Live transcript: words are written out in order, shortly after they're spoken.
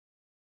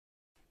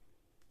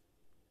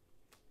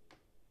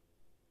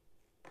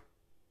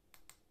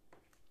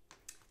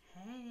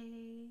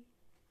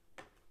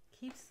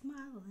Keep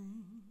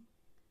smiling.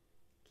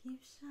 Keep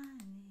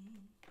shining.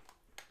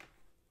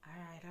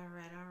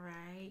 All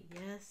right.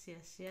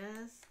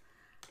 Yes.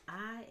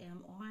 I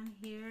am on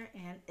here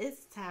and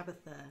it's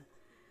Tabatha.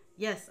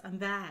 Yes, I'm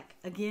back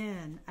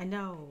again. I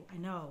know.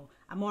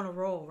 I'm on a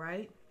roll,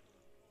 right?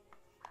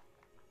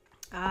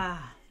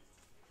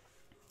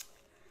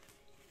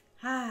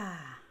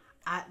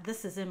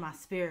 This is in my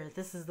spirit.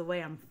 This is the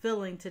way I'm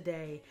feeling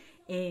today.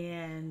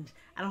 And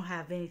I don't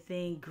have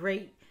anything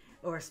great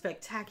or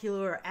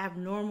spectacular or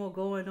abnormal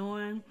going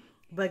on.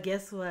 But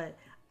guess what?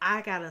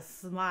 I got a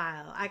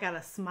smile. I got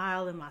a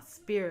smile in my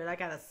spirit. I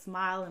got a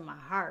smile in my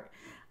heart.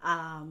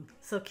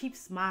 So keep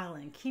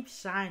smiling. Keep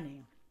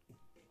shining.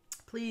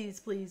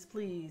 Please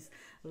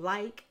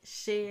like,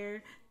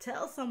 share,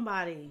 tell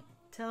somebody.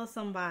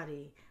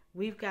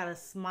 We've got a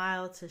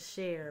smile to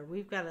share.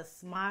 We've got a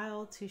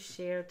smile to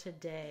share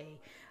today.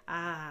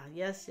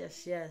 Yes.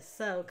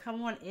 So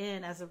come on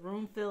in as the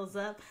room fills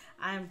up.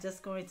 I'm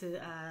just going to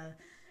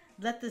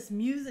let this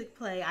music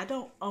play. I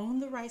don't own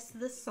the rights to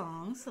this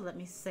song, so let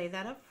me say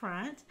that up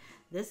front.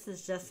 This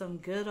is just some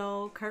good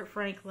old Kirk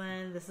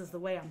Franklin. This is the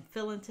way I'm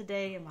feeling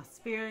today in my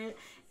spirit.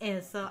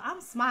 And so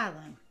I'm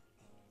smiling.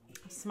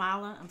 I'm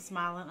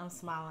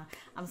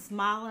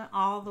smiling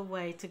all the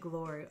way to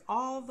glory.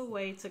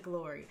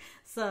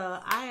 So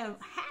I am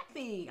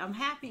happy. I'm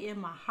happy in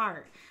my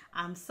heart.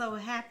 I'm so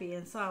happy.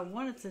 And so I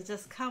wanted to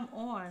just come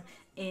on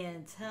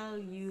and tell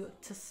you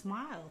to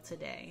smile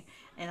today.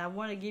 And I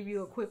want to give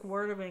you a quick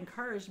word of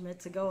encouragement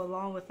to go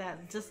along with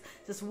that. Just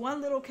one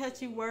little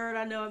catchy word.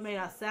 I know it may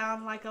not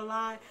sound like a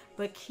lot,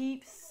 but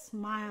keep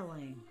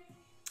smiling.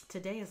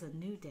 Today is a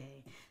new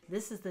day.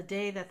 This is the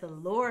day that the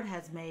Lord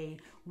has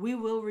made. We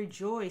will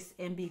rejoice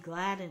and be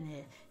glad in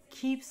it.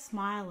 Keep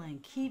smiling,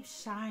 keep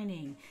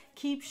shining,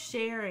 keep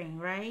sharing,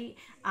 right?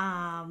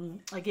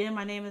 Again,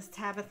 my name is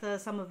Tabatha.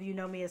 Some of you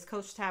know me as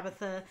Coach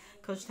Tabatha.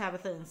 Coach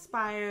Tabatha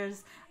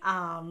Inspires.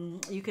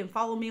 You can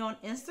follow me on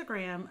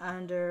Instagram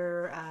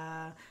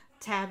under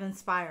Tab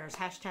Inspires,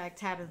 hashtag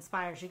Tab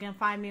Inspires. You can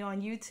find me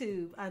on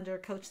YouTube under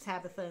Coach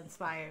Tabatha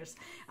Inspires,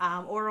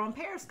 or on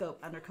Periscope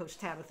under Coach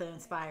Tabatha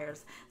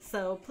Inspires.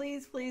 So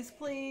please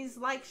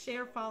like,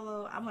 share,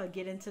 follow. I'm going to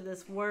get into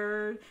this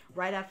word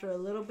right after a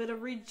little bit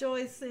of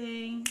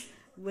rejoicing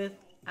with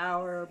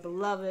our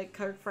beloved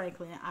Kirk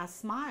Franklin. I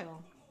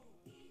smile.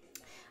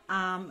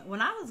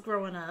 When I was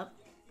growing up,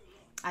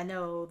 I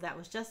know that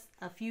was just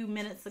a few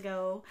minutes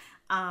ago,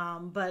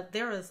 but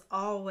there is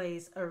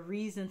always a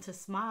reason to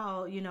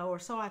smile, or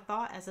so I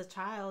thought as a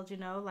child,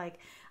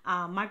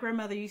 my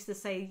grandmother used to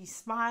say, you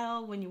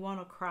smile when you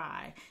want to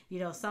cry.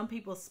 Some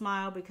people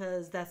smile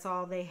because that's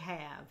all they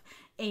have.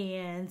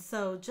 And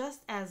so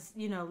just as,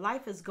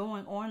 life is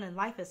going on and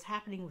life is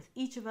happening with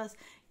each of us,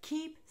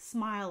 keep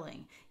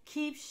smiling,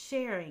 keep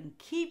sharing,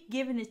 keep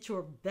giving it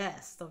your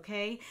best,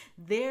 okay?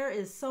 There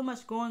is so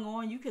much going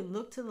on. You can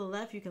look to the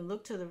left, you can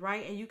look to the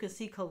right, and you can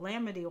see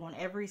calamity on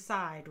every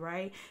side,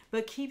 right?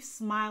 But keep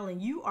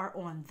smiling. You are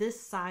on this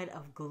side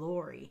of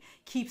glory.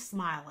 Keep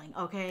smiling,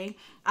 okay?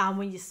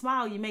 When you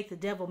smile, you make the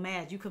devil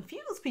mad. You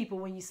confuse people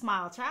when you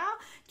smile, child.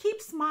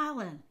 Keep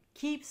smiling.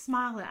 Keep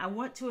smiling. I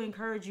want to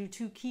encourage you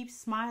to keep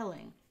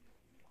smiling.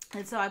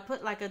 And so I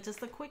put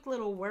just a quick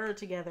little word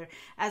together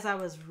as I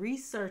was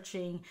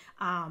researching.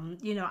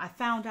 I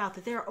found out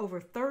that there are over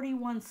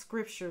 31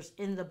 scriptures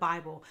in the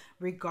Bible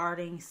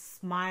regarding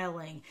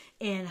smiling,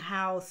 and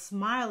how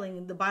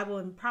smiling, the Bible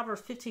in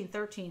Proverbs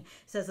 15:13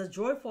 says, a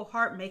joyful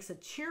heart makes a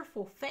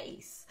cheerful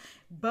face.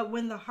 But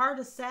when the heart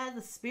is sad,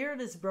 the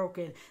spirit is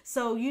broken.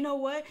 So you know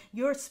what?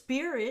 Your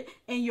spirit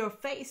and your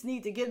face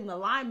need to get in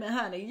alignment,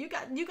 honey. You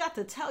got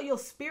to tell your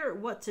spirit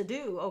what to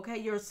do, okay?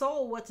 Your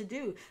soul what to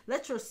do.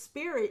 Let your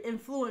spirit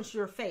influence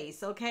your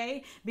face,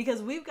 okay?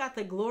 Because we've got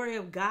the glory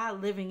of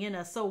God living in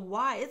us. So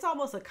why? It's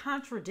almost a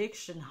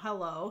contradiction,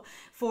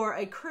 for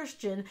a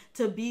Christian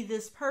to be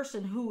this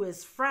person who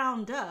is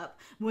frowned up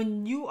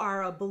when you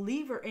are a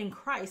believer in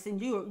Christ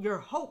and your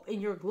hope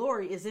and your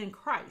glory is in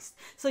Christ.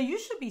 So you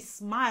should be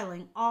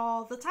smiling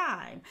all the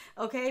time,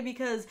 okay?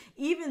 Because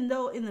even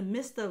though in the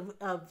midst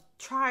of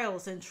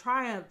trials and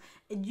triumph,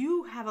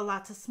 you have a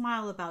lot to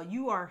smile about.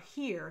 You are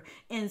here.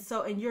 And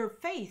your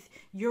faith,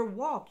 your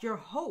walk, your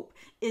hope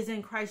is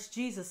in Christ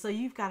Jesus. So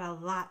you've got a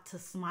lot to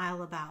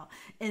smile about.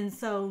 And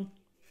so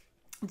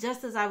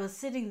just as I was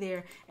sitting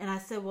there and I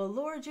said, well,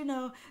 Lord,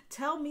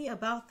 tell me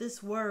about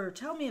this word.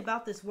 Tell me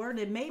about this word.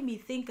 It made me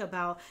think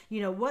about,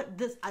 what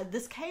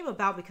this came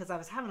about because I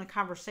was having a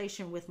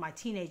conversation with my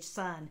teenage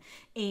son,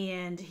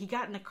 and he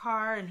got in a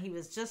car and he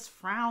was just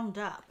frowned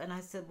up. And I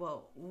said,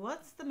 well,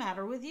 what's the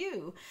matter with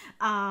you?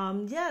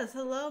 Yes.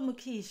 Hello,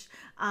 Makish.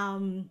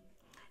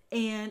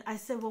 And I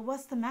said, well,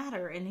 what's the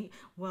matter? And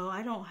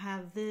I don't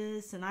have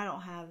this and I don't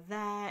have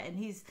that. And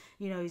he's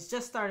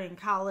just starting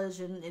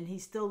college and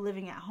he's still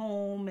living at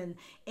home.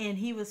 And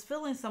he was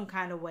feeling some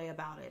kind of way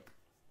about it.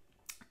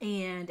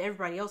 and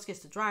everybody else gets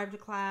to drive to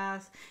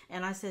class.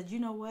 And I said, you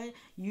know what?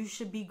 You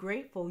should be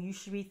grateful. You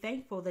should be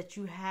thankful that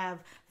you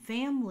have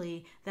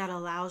family that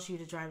allows you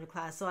to drive to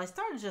class. So I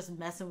started just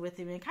messing with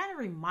him and kind of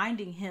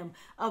reminding him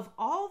of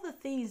all the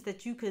things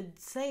that you could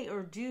say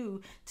or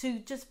do to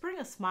just bring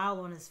a smile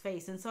on his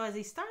face. And so as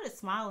he started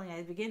smiling,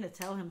 I began to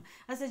tell him,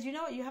 I said, you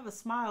know what? You have a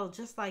smile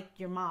just like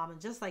your mom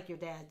and just like your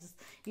dad. Just,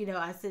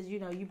 I said,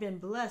 you've been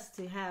blessed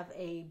to have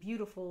a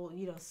beautiful,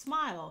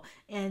 smile,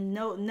 and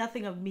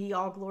nothing of me,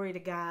 all glory to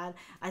God.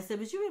 I said,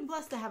 but you've been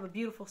blessed to have a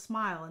beautiful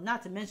smile, and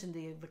not to mention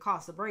the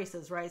cost of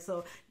braces, right?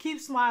 So keep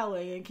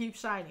smiling and keep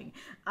shining.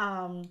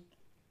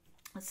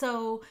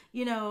 So,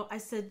 I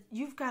said,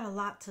 you've got a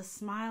lot to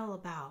smile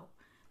about.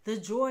 The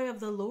joy of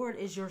the Lord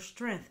is your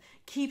strength.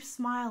 Keep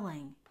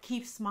smiling.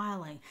 Keep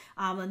smiling.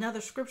 Another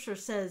scripture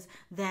says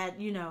that,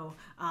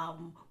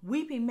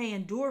 weeping may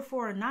endure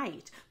for a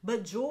night,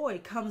 but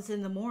joy comes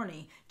in the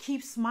morning.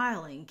 Keep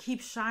smiling.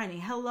 Keep shining.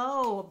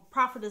 Hello,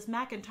 Prophetess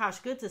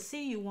McIntosh. Good to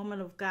see you,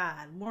 woman of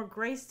God. More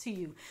grace to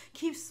you.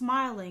 Keep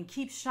smiling.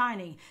 Keep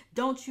shining.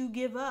 Don't you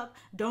give up.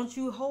 Don't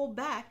you hold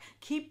back.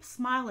 Keep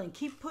smiling.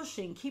 Keep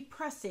pushing. Keep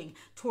pressing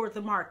toward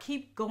the mark.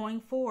 Keep going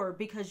forward,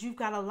 because you've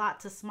got a lot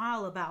to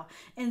smile about.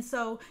 And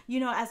so,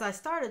 as I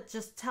started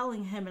just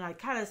telling him, and I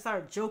kind of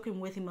started joking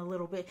with him a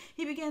little bit,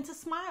 he began to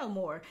smile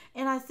more.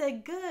 And I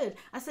said, good.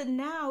 I said,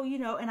 now,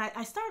 and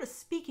I started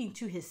speaking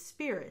to his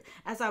spirit.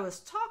 As I was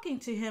talking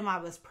to him, I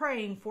was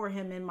praying for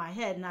him in my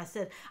head. And I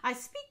said, I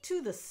speak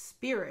to the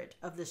spirit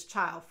of this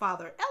child,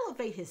 Father.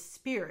 Elevate his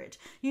spirit,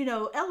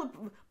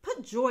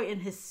 put joy in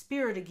his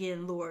spirit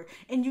again, Lord.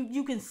 And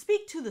you can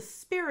speak to the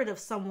spirit of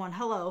someone.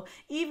 Hello.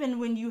 Even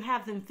when you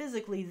have them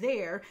physically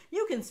there,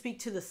 you can speak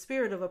to the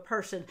spirit of a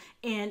person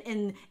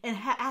and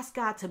ask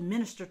God to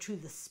minister to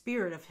the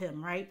spirit of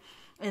him, right?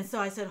 And so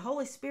I said,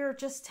 Holy Spirit,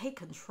 just take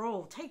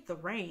control, take the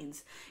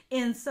reins.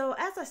 And so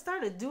as I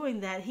started doing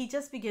that, he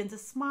just began to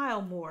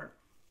smile more.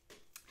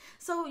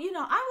 So,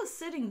 I was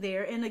sitting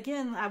there, and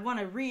again, I want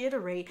to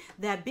reiterate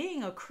that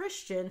being a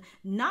Christian,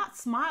 not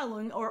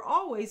smiling or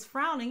always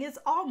frowning, is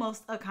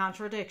almost a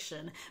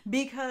contradiction,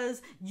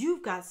 because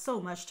you've got so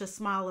much to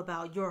smile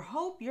about. Your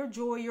hope, your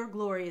joy, your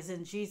glory is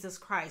in Jesus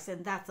Christ,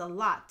 and that's a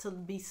lot to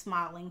be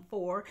smiling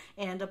for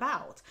and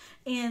about.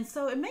 And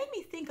so it made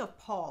me think of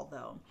Paul,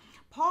 though.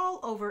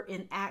 Paul over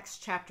in Acts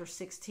chapter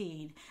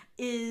 16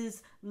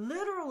 is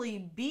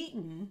literally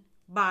beaten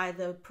by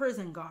the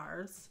prison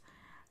guards,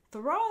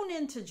 thrown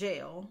into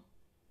jail,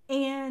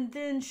 and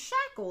then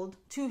shackled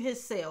to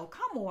his cell.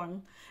 Come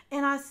on.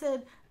 And I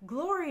said,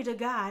 glory to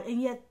God.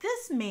 And yet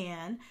this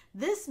man,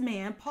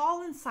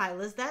 Paul and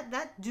Silas,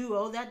 that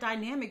duo, that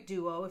dynamic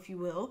duo, if you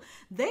will,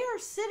 they are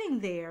sitting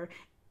there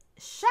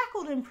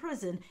shackled in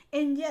prison.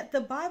 And yet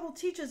the Bible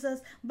teaches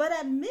us, but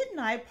at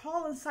midnight,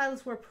 Paul and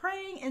Silas were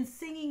praying and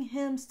singing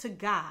hymns to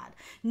God.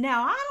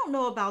 Now, I don't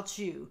know about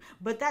you,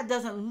 but that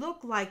doesn't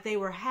look like they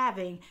were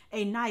having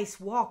a nice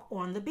walk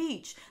on the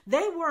beach.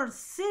 They weren't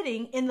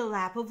sitting in the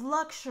lap of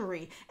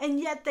luxury. And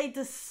yet they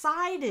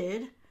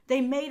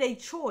made a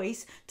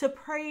choice to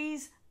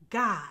praise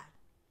God.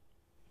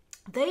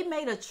 They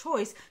made a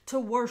choice to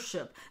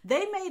worship.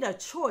 They made a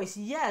choice.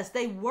 Yes,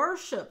 they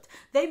worshiped.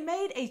 They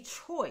made a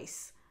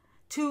choice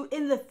to,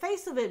 in the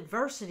face of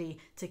adversity,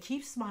 to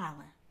keep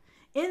smiling.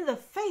 In the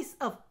face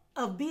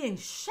of being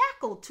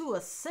shackled to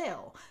a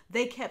cell,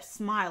 they kept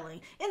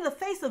smiling. In the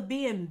face of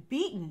being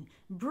beaten,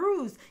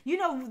 bruised, they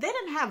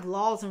didn't have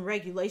laws and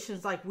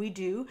regulations like we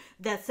do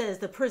that says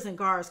the prison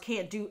guards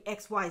can't do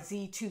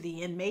XYZ to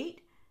the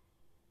inmate.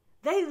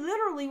 They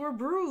literally were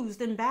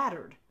bruised and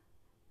battered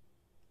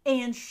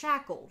and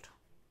shackled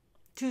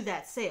to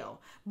that cell.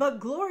 But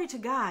glory to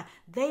God,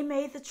 they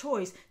made the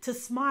choice to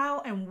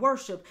smile and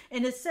worship.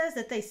 And it says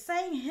that they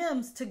sang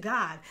hymns to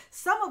God.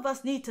 Some of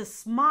us need to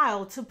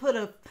smile to put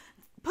a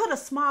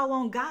smile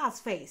on God's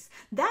face.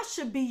 That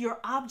should be your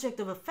object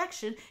of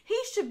affection. He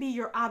should be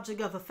your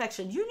object of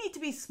affection. You need to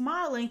be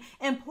smiling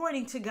and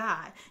pointing to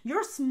God.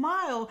 Your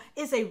smile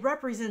is a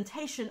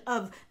representation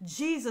of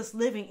Jesus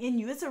living in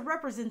you. It's a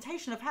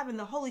representation of having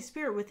the Holy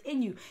Spirit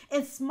within you.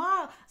 And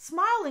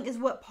smiling is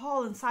what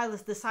Paul and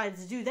Silas decided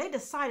to do. They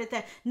decided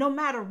that no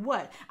matter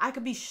what, I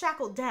could be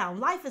shackled down.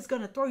 Life is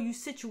going to throw you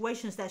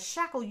situations that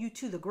shackle you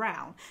to the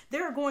ground.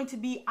 There are going to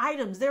be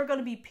items. There are going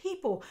to be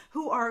people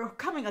who are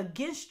coming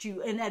against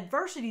you and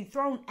adversity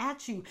thrown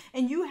at you,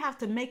 and you have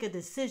to make a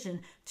decision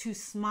to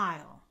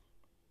smile.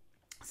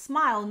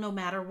 Smile no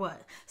matter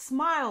what.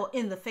 Smile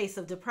in the face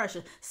of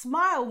depression.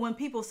 Smile when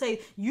people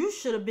say you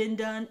should have been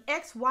done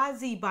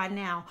XYZ by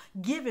now,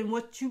 given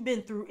what you've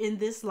been through in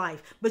this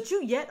life, but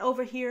you yet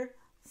over here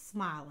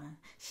smiling.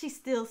 She's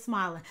still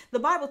smiling. The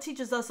Bible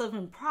teaches us of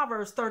in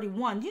Proverbs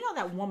 31. You know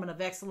that woman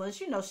of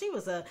excellence. You know, she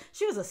was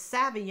a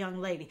savvy young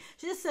lady.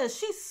 She just says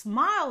she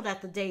smiled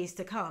at the days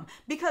to come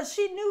because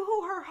she knew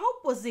who her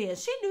hope was in.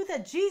 She knew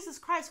that Jesus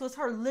Christ was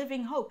her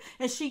living hope,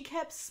 and she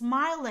kept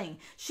smiling.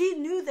 She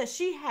knew that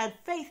she had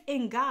faith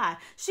in God.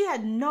 She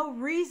had no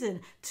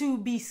reason to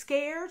be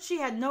scared. She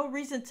had no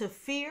reason to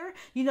fear.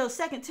 You know,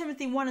 2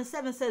 Timothy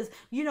 1:7 says,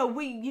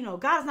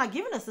 God's not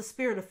giving us the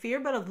spirit of fear,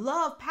 but of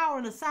love, power,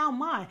 and a sound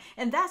mind.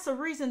 And that's a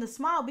reason to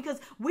smile because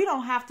we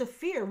don't have to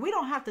fear. We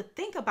don't have to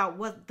think about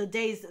what the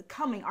days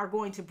coming are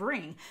going to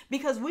bring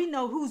because we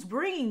know who's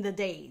bringing the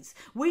days.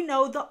 We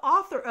know the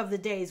author of the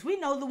days. We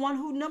know the one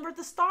who numbered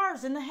the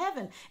stars in the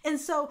heaven. And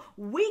so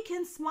we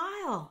can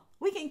smile.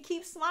 We can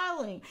keep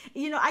smiling.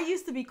 You know, I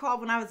used to be called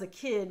when I was a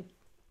kid,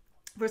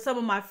 for some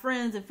of my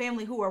friends and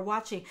family who are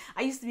watching,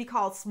 I used to be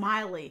called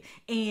Smiley.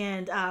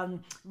 And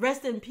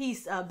rest in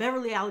peace,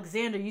 Beverly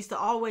Alexander used to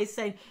always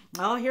say,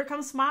 oh, here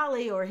comes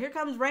Smiley, or here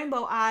comes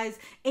Rainbow Eyes.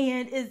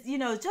 And it's,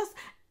 just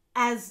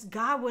as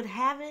God would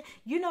have it,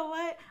 you know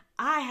what?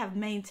 I have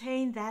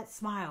maintained that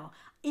smile.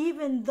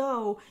 Even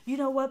though,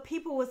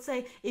 people would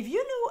say, if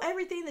you knew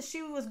everything that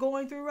she was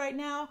going through right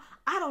now,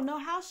 I don't know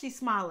how she's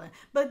smiling.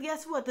 But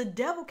guess what? The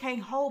devil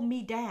can't hold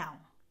me down.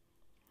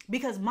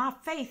 Because my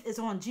faith is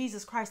on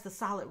Jesus Christ, the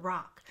solid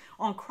rock.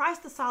 On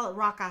Christ, the solid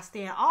rock, I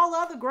stand. All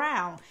other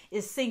ground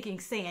is sinking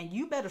sand.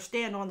 You better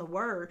stand on the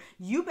word.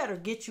 You better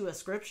get you a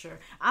scripture.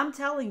 I'm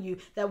telling you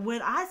that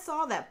when I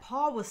saw that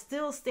Paul was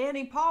still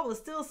standing, Paul was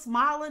still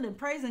smiling and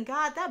praising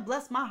God, that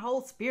blessed my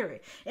whole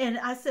spirit. And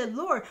I said,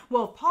 Lord,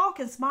 well, if Paul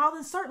can smile,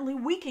 then certainly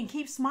we can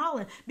keep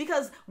smiling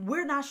because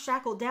we're not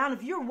shackled down.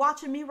 If you're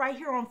watching me right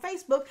here on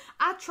Facebook,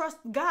 I trust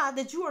God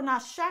that you are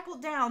not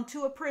shackled down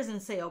to a prison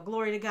cell.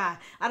 Glory to God.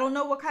 I don't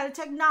know what kind of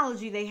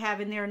technology they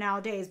have in there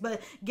nowadays,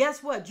 but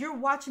guess what? You're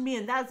watching me,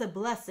 and that's a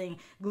blessing.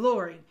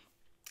 Glory.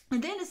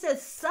 And then it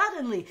says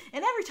suddenly.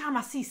 And every time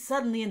I see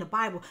suddenly in the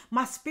Bible,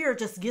 my spirit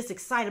just gets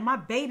excited. My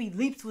baby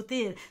leaps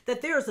within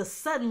that there's a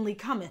suddenly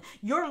coming.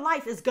 Your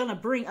life is going to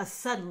bring a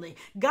suddenly.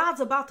 God's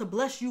about to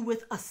bless you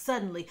with a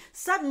suddenly.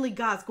 Suddenly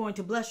God's going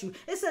to bless you.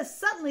 It says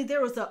suddenly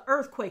there was an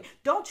earthquake.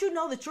 Don't you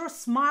know that your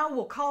smile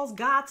will cause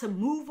God to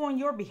move on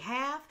your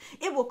behalf?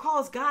 It will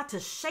cause God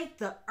to shake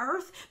the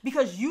earth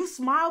because you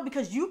smiled,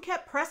 because you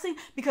kept pressing,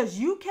 because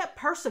you kept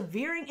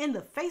persevering in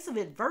the face of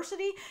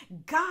adversity.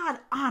 God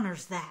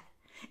honors that.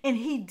 And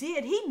he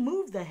did. He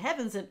moved the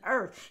heavens and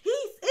earth.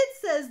 It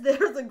says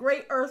there's a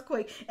great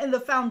earthquake and the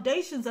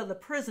foundations of the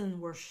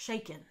prison were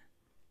shaken.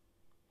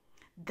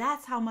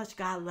 That's how much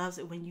God loves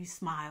it when you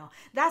smile.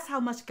 That's how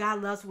much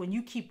God loves it when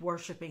you keep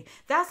worshiping.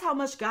 That's how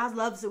much God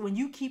loves it when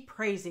you keep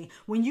praising,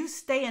 when you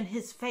stay in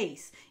his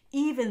face,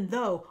 even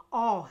though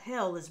all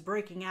hell is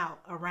breaking out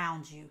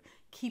around you.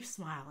 Keep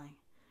smiling.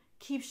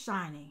 Keep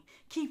shining.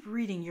 Keep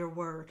reading your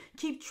word.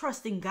 Keep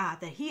trusting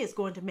God that he is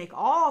going to make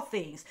all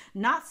things,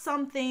 not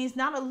some things,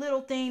 not a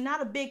little thing,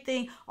 not a big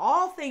thing.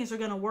 All things are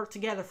going to work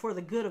together for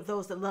the good of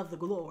those that love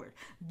the Lord.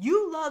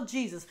 You love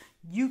Jesus.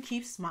 You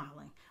keep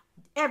smiling.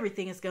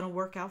 Everything is going to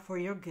work out for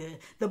your good.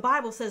 The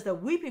Bible says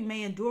that weeping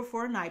may endure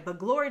for a night, but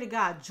glory to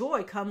God,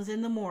 joy comes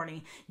in the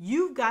morning.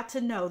 You've got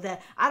to know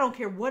that I don't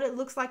care what it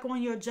looks like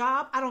on your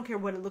job. I don't care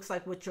what it looks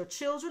like with your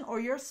children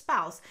or your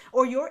spouse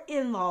or your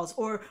in-laws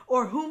or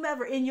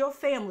whomever in your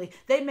family.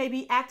 They may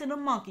be acting a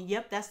monkey.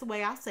 Yep, that's the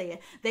way I say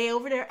it. They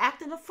over there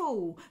acting a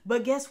fool.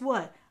 But guess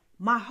what?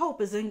 My hope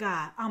is in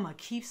God. I'm going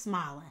to keep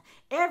smiling.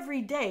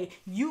 Every day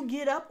you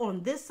get up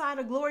on this side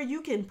of glory,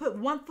 you can put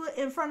one foot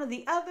in front of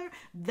the other.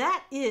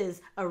 That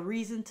is a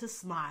reason to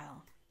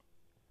smile.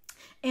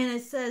 And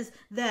it says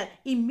that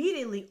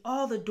immediately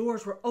all the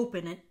doors were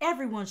open and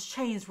everyone's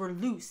chains were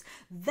loose.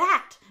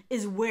 That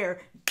is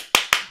where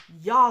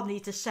y'all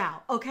need to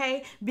shout,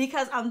 okay?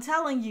 Because I'm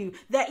telling you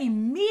that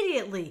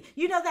immediately,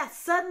 that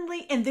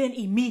suddenly and then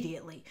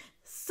immediately.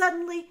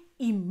 Suddenly,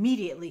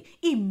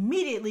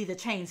 immediately the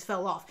chains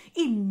fell off.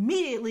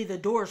 Immediately the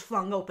doors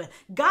flung open.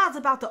 God's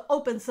about to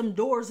open some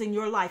doors in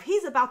your life.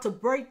 He's about to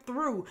break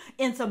through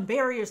in some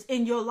barriers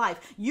in your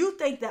life. You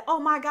think that, oh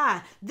my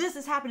God, this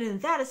is happening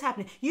and that is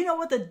happening. You know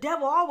what? The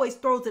devil always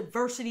throws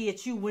adversity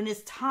at you when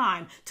it's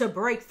time to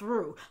break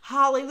through.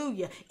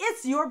 Hallelujah.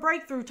 It's your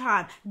breakthrough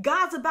time.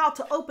 God's about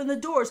to open the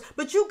doors,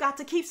 but you got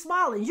to keep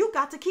smiling. You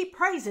got to keep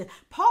praising.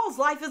 Paul's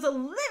life is a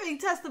living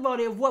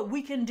testimony of what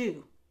we can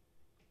do.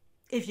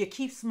 If you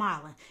keep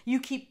smiling, you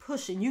keep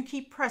pushing, you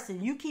keep pressing,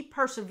 you keep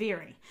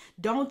persevering.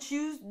 Don't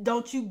you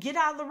get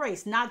out of the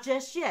race, not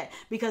just yet,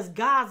 because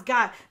God's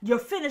got your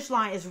finish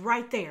line is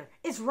right there.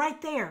 It's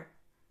right there.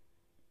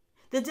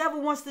 The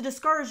devil wants to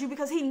discourage you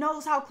because he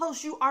knows how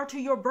close you are to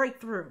your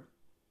breakthrough.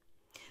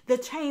 The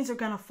chains are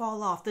going to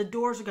fall off. The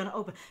doors are going to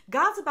open.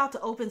 God's about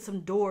to open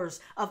some doors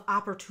of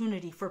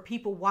opportunity for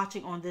people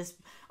watching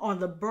on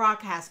the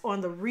broadcast,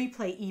 on the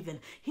replay even.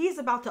 He's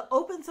about to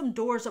open some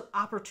doors of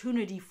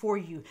opportunity for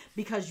you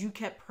because you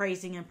kept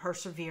praising and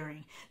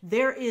persevering.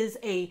 There is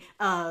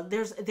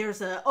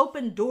there's an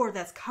open door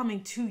that's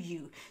coming to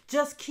you.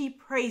 Just keep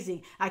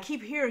praising. I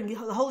keep hearing the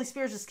Holy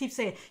Spirit just keep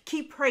saying,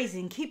 keep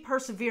praising, keep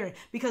persevering,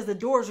 because the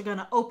doors are going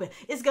to open.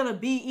 It's going to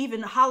be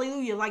even,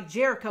 hallelujah, like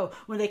Jericho,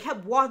 when they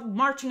kept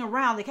marching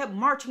around, they kept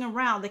marching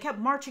around, they kept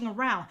marching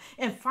around.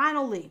 And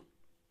finally,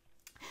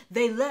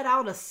 they let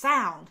out a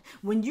sound.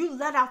 When you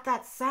let out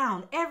that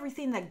sound,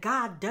 everything that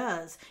God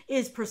does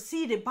is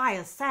preceded by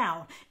a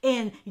sound.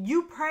 And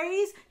you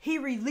praise, he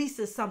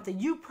releases something.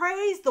 You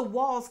praise, the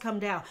walls come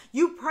down.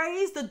 You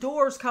praise, the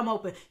doors come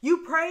open.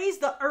 You praise,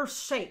 the earth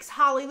shakes.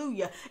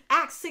 Hallelujah.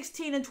 Acts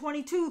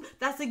 16:22,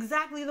 that's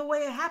exactly the way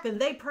it happened.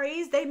 They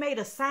praised, they made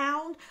a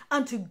sound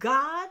unto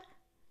God,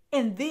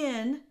 and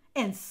then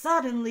and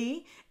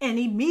suddenly and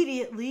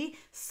immediately,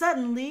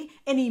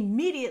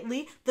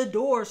 the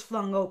doors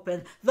flung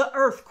open. The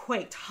earth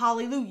quaked.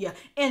 Hallelujah.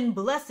 And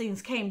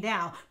blessings came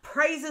down.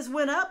 Praises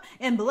went up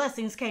and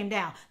blessings came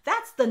down.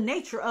 That's the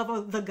nature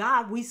of the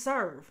God we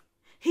serve.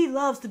 He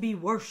loves to be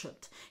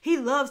worshiped. He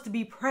loves to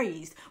be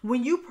praised.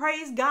 When you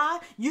praise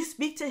God, you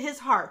speak to his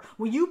heart.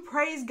 When you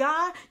praise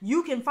God,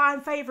 you can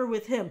find favor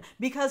with him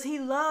because he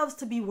loves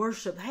to be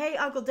worshiped. Hey,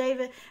 Uncle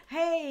David.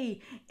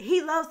 Hey,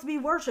 he loves to be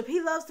worshiped. He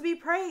loves to be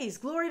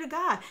praised. Glory to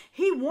God.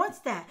 He wants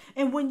that.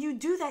 And when you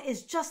do that,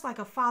 it's just like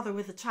a father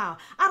with a child.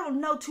 I don't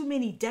know too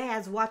many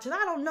dads watching.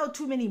 I don't know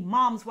too many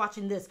moms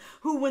watching this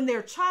who, when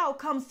their child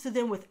comes to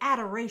them with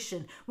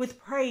adoration, with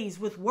praise,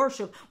 with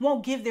worship,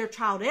 won't give their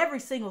child every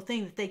single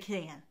thing that they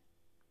can.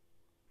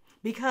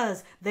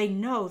 Because they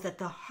know that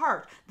the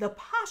heart, the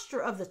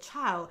posture of the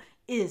child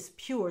is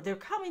pure. They're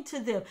coming to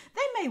them.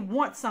 They may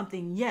want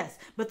something, yes,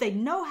 but they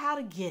know how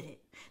to get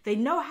it. They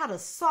know how to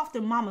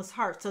soften mama's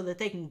heart so that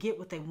they can get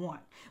what they want,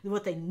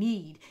 what they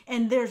need.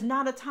 And there's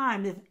not a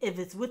time if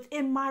it's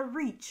within my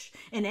reach,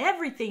 and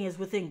everything is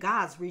within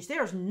God's reach.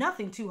 There's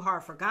nothing too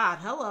hard for God.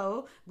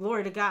 Hello,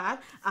 glory to God.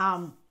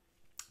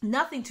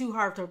 Nothing too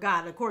hard for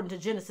God, according to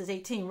Genesis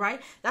 18,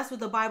 right? That's what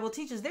the Bible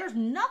teaches. There's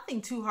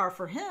nothing too hard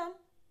for him.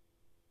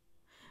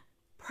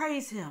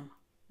 Praise him,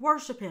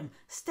 worship him,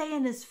 stay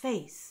in his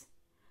face.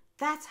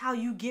 That's how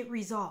you get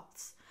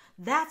results.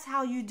 That's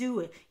how you do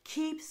it.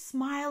 Keep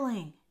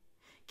smiling,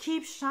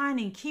 keep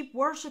shining, keep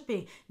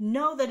worshiping.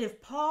 Know that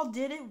if Paul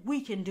did it,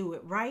 we can do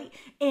it, right?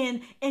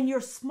 And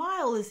your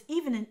smile is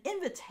even an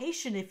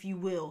invitation, if you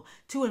will,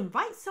 to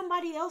invite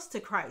somebody else to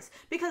Christ,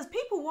 because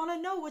people want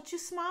to know what you're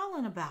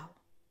smiling about.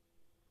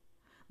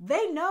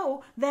 They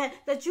know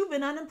that you've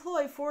been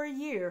unemployed for a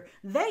year.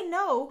 They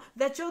know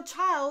that your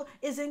child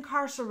is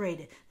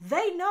incarcerated.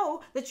 They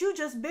know that you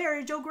just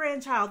buried your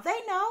grandchild. They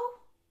know,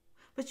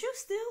 but you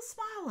still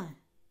smiling.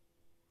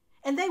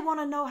 And they want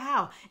to know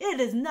how. It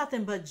is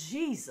nothing but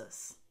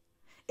Jesus.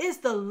 It's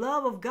the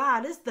love of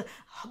God. It's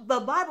the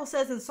Bible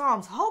says in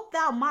Psalms, hope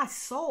thou my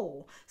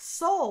soul,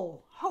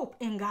 hope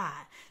in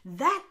God.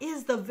 That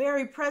is the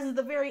very presence,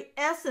 the very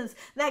essence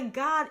that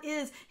God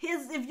is.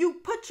 If you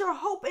put your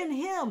hope in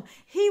him,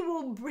 he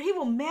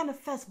will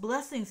manifest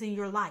blessings in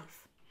your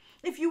life.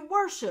 If you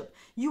worship,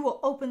 you will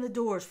open the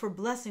doors for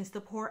blessings to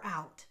pour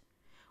out.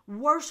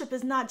 Worship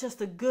is not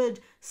just a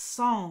good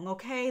song,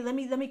 okay? Let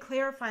me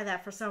clarify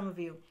that for some of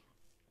you.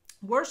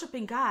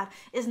 Worshiping God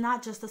is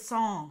not just a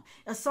song.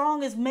 A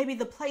song is maybe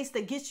the place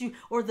that gets you,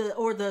 or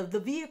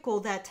the vehicle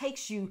that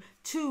takes you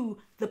to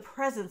the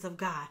presence of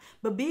God.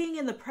 But being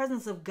in the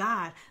presence of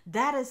God,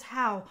 that is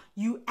how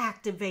you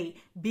activate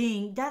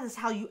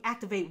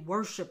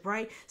worship,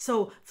 right?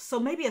 So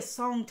maybe a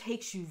song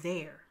takes you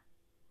there.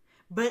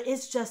 But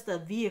it's just a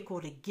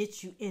vehicle to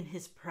get you in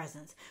his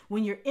presence.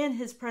 When you're in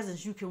his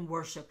presence, you can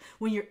worship.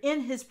 When you're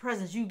in his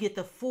presence, you get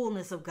the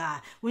fullness of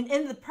God. When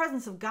in the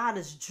presence of God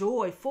is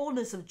joy,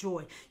 fullness of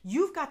joy.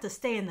 You've got to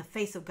stay in the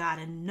face of God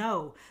and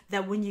know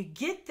that when you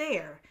get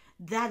there,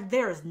 that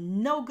there is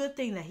no good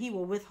thing that he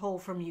will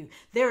withhold from you.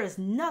 There is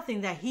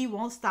nothing that he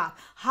won't stop.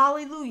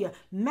 Hallelujah.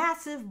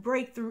 Massive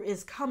breakthrough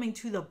is coming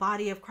to the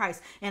body of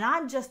Christ. And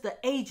I'm just the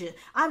agent.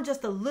 I'm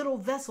just a little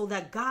vessel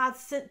that God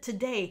sent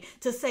today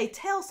to say,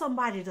 tell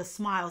somebody to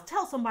smile.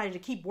 Tell somebody to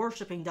keep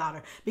worshiping,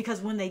 daughter.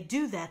 Because when they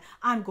do that,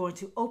 I'm going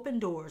to open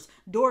doors.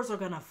 Doors are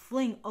going to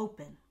fling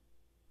open.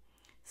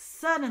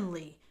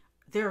 Suddenly,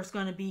 there's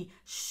going to be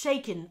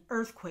shaken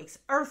earthquakes.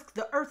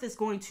 The earth is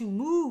going to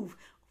move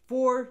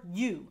for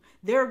you.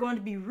 There are going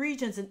to be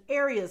regions and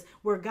areas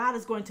where God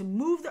is going to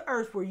move the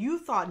earth where you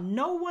thought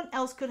no one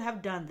else could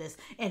have done this.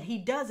 And he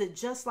does it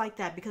just like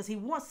that because he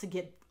wants to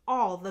get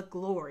all the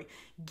glory.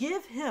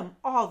 Give him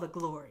all the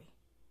glory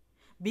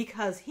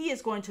because he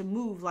is going to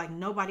move like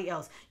nobody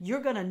else.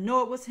 You're going to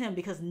know it was him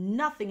because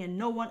nothing and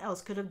no one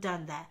else could have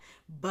done that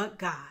but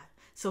God.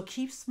 So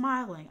keep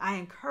smiling. I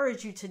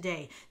encourage you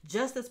today,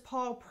 just as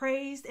Paul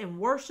praised and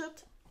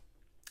worshiped,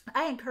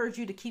 I encourage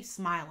you to keep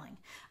smiling.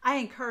 I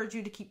encourage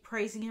you to keep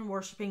praising and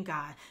worshiping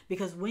God,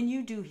 because when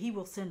you do, he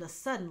will send us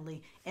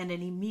suddenly and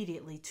an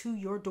immediately to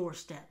your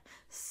doorstep.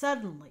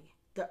 Suddenly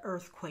the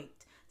earth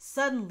quaked.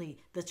 Suddenly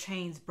the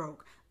chains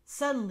broke.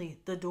 Suddenly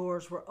the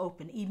doors were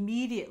open.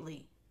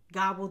 Immediately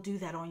God will do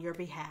that on your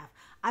behalf.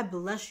 I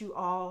bless you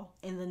all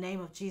in the name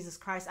of Jesus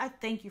Christ. I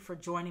thank you for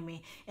joining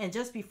me. And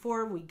just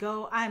before we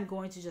go, I'm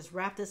going to just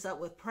wrap this up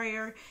with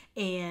prayer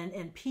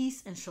and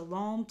peace and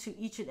shalom to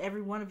each and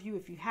every one of you.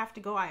 If you have to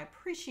go, I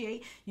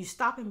appreciate you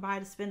stopping by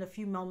to spend a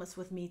few moments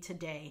with me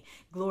today.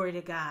 Glory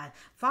to God.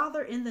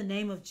 Father, in the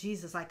name of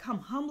Jesus, I come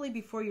humbly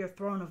before your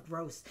throne of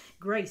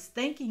grace,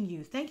 thanking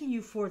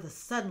you for the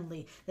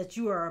suddenly that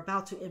you are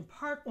about to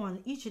impart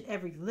on each and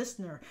every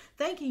listener.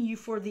 Thanking you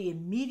for the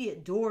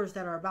immediate doors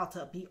that are about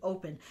to be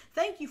opened.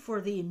 Thank you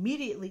for the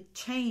immediately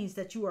chains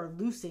that you are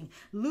loosing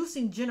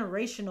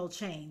generational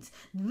chains,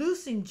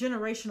 loosing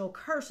generational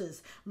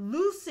curses,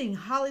 loosing,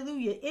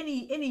 hallelujah,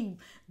 any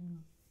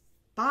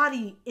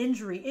body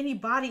injury, any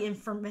body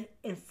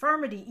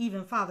infirmity,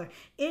 even, Father,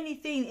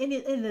 anything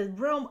in the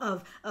realm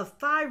of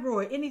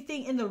thyroid,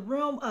 anything in the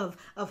realm of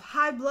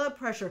high blood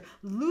pressure,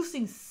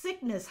 loosing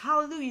sickness.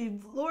 Hallelujah.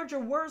 Lord,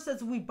 your word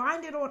says if we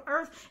bind it on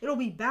earth, it'll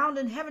be bound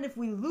in heaven. If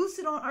we loose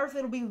it on earth,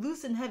 it'll be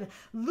loose in heaven.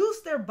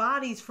 Loose their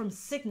bodies from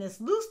sickness.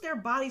 Loose their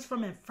bodies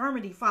from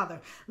infirmity, Father.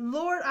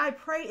 Lord, I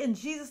pray in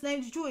Jesus'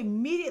 name that you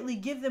immediately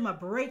give them a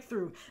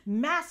breakthrough.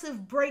 Massive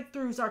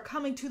breakthroughs are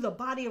coming to the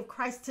body of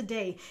Christ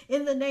today.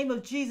 In the name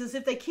of Jesus,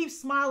 if they keep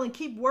smiling,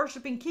 keep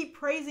worshiping, keep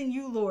praising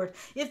you, Lord,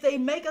 if they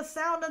make a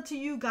sound unto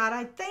you, God,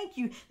 I thank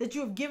you that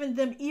you have given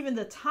them even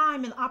the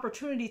time and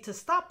opportunity to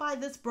stop by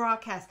this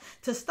broadcast,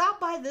 to stop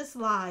by this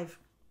live,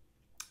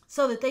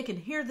 so that they can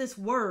hear this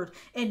word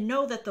and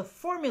know that the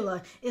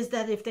formula is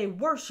that if they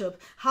worship,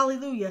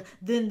 hallelujah,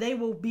 then they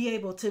will be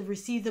able to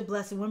receive the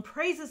blessing. When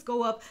praises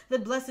go up, the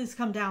blessings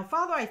come down.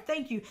 Father, I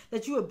thank you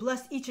that you have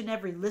blessed each and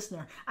every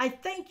listener. I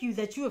thank you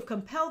that you have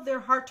compelled their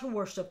heart to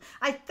worship.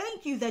 I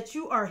thank you that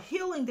you are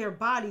healing their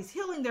bodies,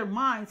 healing their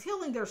minds,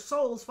 healing their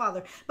souls,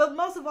 Father. But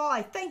most of all,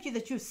 I thank you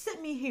that you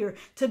sent me here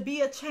to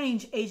be a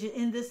change agent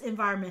in this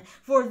environment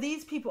for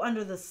these people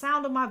under the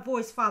sound of my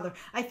voice, Father.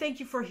 I thank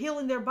you for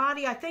healing their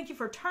body. I thank you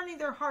for turning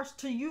their hearts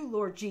to you,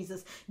 Lord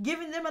Jesus,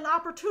 giving them an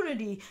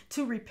opportunity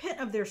to repent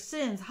of their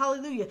sins.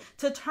 Hallelujah.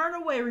 To turn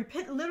away.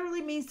 Repent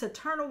literally means to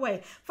turn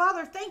away.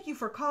 Father, thank you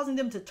for causing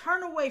them to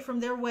turn away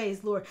from their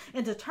ways, Lord,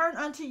 and to turn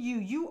unto you.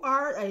 You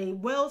are a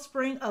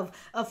wellspring of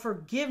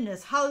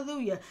forgiveness.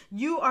 Hallelujah.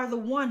 You are the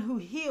one who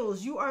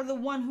heals. You are the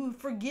one who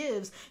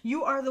forgives.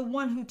 You are the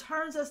one who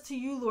turns us to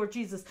you, Lord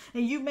Jesus,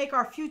 and you make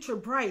our future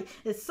bright.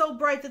 It's so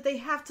bright that they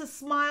have to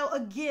smile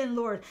again,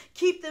 Lord.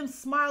 Keep them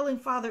smiling,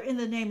 Father, in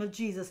the name of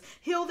Jesus.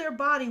 Heal their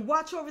body.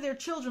 Watch over their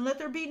children. Let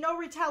there be no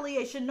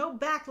retaliation, no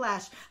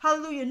backlash.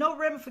 Hallelujah. No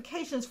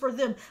ramifications for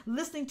them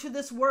listening to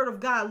this word of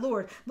God,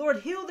 Lord.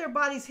 Lord, heal their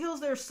bodies, heal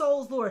their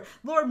souls, Lord.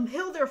 Lord,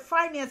 heal their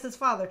finances,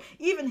 Father.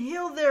 Even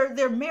heal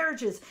their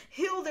marriages.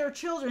 Heal their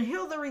children.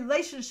 Heal their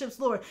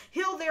relationships, Lord.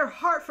 Heal their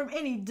heart from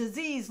any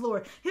disease,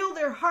 Lord. Heal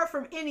their heart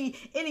from any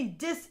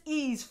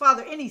dis-ease,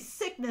 Father. Any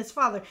sickness,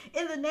 Father.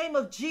 In the name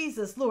of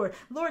Jesus, Lord.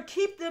 Lord,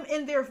 keep them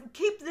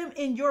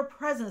in your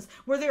presence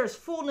where there is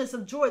fullness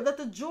of joy. Let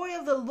the joy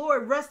of the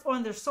Lord rest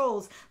on their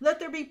souls. Let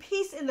there be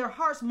peace in their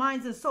hearts,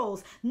 minds, and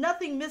souls.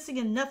 Nothing missing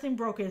and nothing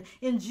broken.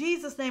 In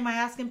Jesus' name I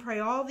ask and pray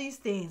all these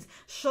things.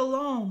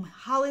 Shalom.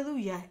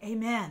 Hallelujah.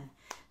 Amen.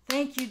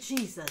 Thank you,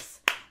 Jesus.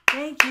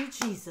 Thank you,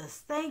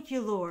 Jesus. Thank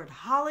you, Lord.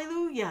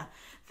 Hallelujah.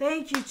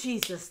 Thank you,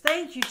 Jesus.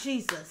 Thank you,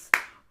 Jesus.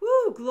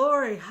 Woo,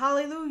 glory.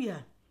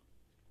 Hallelujah.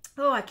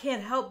 Oh, I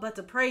can't help but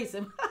to praise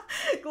him.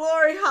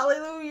 Glory,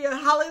 hallelujah,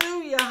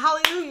 hallelujah,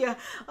 hallelujah.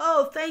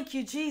 Oh, thank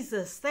you,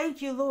 Jesus.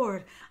 Thank you,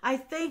 Lord. I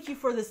thank you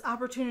for this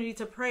opportunity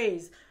to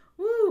praise.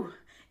 Woo!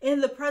 In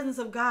the presence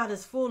of God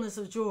is fullness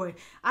of joy.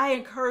 I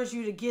encourage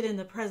you to get in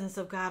the presence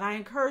of God. I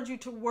encourage you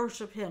to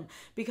worship him,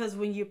 because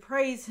when you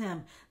praise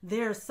him,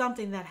 there's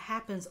something that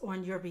happens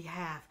on your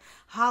behalf.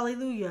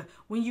 Hallelujah.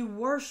 When you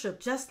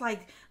worship, just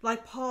like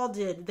Paul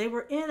did, they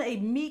were in a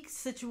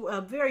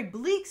very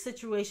bleak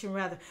situation,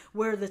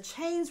 where the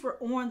chains were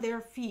on their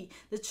feet.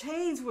 The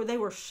chains they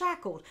were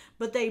shackled,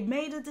 but they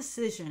made a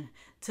decision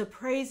to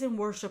praise and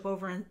worship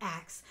over in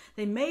Acts.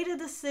 They made a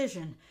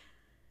decision.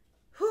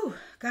 Whew,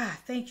 God,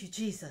 thank you,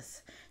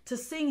 Jesus, to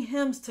sing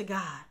hymns to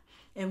God.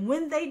 And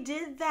when they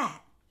did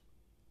that,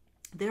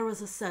 there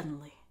was a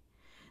suddenly.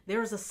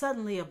 There was a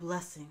suddenly of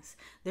blessings.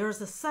 There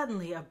was a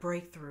suddenly of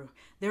breakthrough.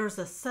 There was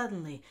a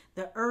suddenly,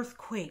 the earth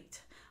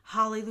quaked.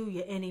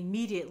 Hallelujah. And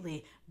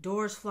immediately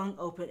doors flung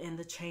open and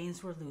the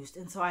chains were loosed.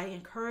 And so I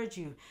encourage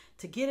you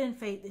to get in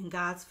faith in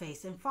God's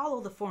face and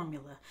follow the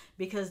formula,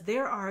 because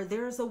there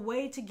is a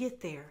way to get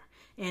there.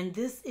 And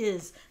this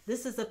is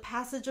a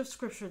passage of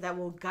scripture that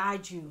will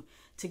guide you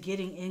to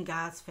getting in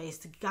God's face,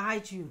 to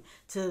guide you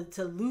to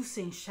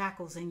loosing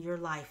shackles in your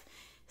life.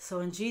 So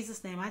in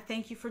Jesus' name, I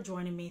thank you for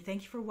joining me.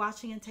 Thank you for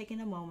watching and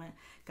taking a moment.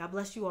 God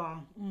bless you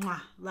all.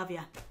 Mwah. Love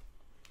ya.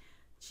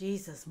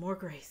 Jesus, more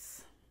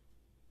grace.